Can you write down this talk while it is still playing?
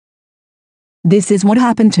This is what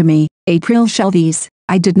happened to me, April Schulthies.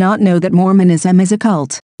 I did not know that Mormonism is a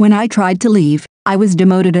cult. When I tried to leave, I was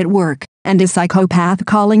demoted at work, and a psychopath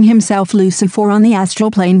calling himself Lucifer on the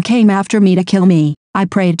astral plane came after me to kill me. I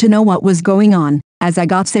prayed to know what was going on. As I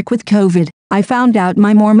got sick with COVID, I found out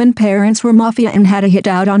my Mormon parents were mafia and had a hit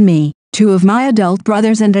out on me. 2 of my adult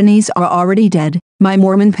brothers and a niece are already dead. My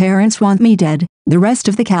Mormon parents want me dead. The rest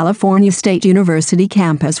of the California State University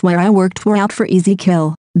campus where I worked were out for easy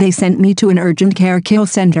kill. They sent me to an urgent care kill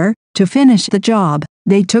center. To finish the job,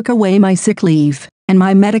 they took away my sick leave and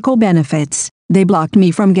my medical benefits. They blocked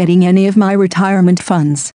me from getting any of my retirement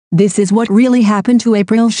funds. This is what really happened to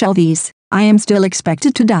April Schulthies. I am still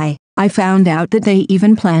expected to die. I found out that they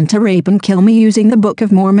even plan to rape and kill me using the Book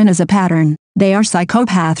of Mormon as a pattern. They are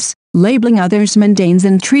psychopaths, labeling others mundanes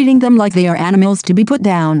and treating them like they are animals to be put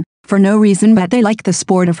down, for no reason but they like the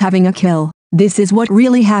sport of having a kill. This is what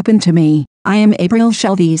really happened to me. I am April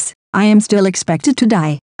Schulthies. I am still expected to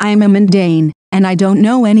die. I am a mundane, and I don't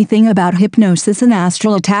know anything about hypnosis and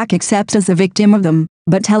astral attack except as a victim of them,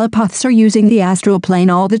 but telepaths are using the astral plane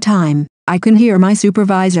all the time. I can hear my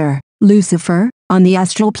supervisor, Lucifer, on the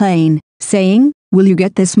astral plane, saying, "Will you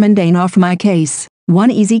get this mundane off my case? One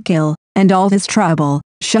easy kill, and all this trouble.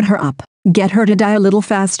 Shut her up. Get her to die a little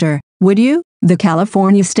faster, would you?" The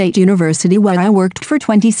California State University where I worked for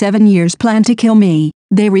 27 years planned to kill me.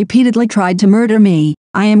 They repeatedly tried to murder me.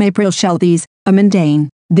 I am April Schulthies, a mundane.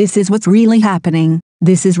 This is what's really happening.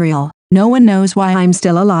 This is real. No one knows why I'm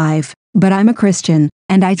still alive, but I'm a Christian,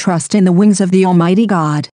 and I trust in the wings of the Almighty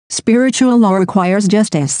God. Spiritual law requires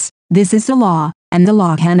justice. This is the law, and the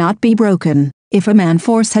law cannot be broken. If a man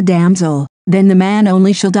force a damsel, then the man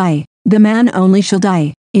only shall die. The man only shall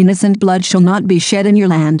die. Innocent blood shall not be shed in your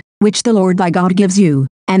land, which the Lord thy God gives you,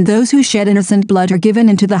 and those who shed innocent blood are given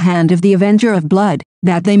into the hand of the avenger of blood,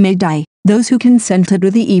 that they may die. Those who consented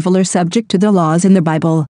with the evil are subject to the laws in the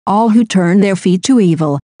Bible. All who turn their feet to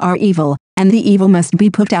evil, are evil, and the evil must be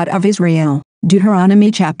put out of Israel.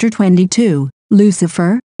 Deuteronomy chapter 22.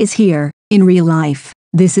 Lucifer is here, in real life.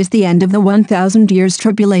 This is the end of the 1,000 years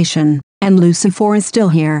tribulation, and Lucifer is still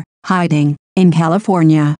here, hiding, in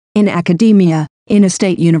California, in academia, in a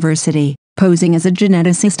state university, posing as a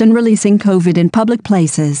geneticist and releasing COVID in public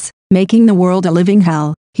places, making the world a living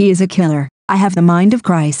hell. He is a killer. I have the mind of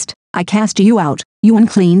Christ. I cast you out, you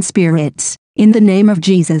unclean spirits, in the name of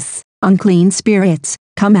Jesus. Unclean spirits,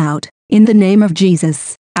 come out, in the name of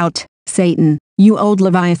Jesus. Out, Satan, you old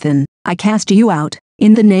Leviathan, I cast you out,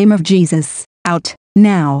 in the name of Jesus. Out,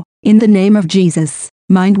 now, in the name of Jesus.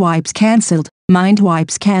 Mind wipes cancelled, mind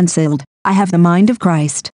wipes cancelled. I have the mind of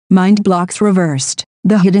Christ. Mind blocks reversed.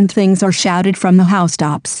 The hidden things are shouted from the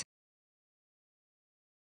housetops.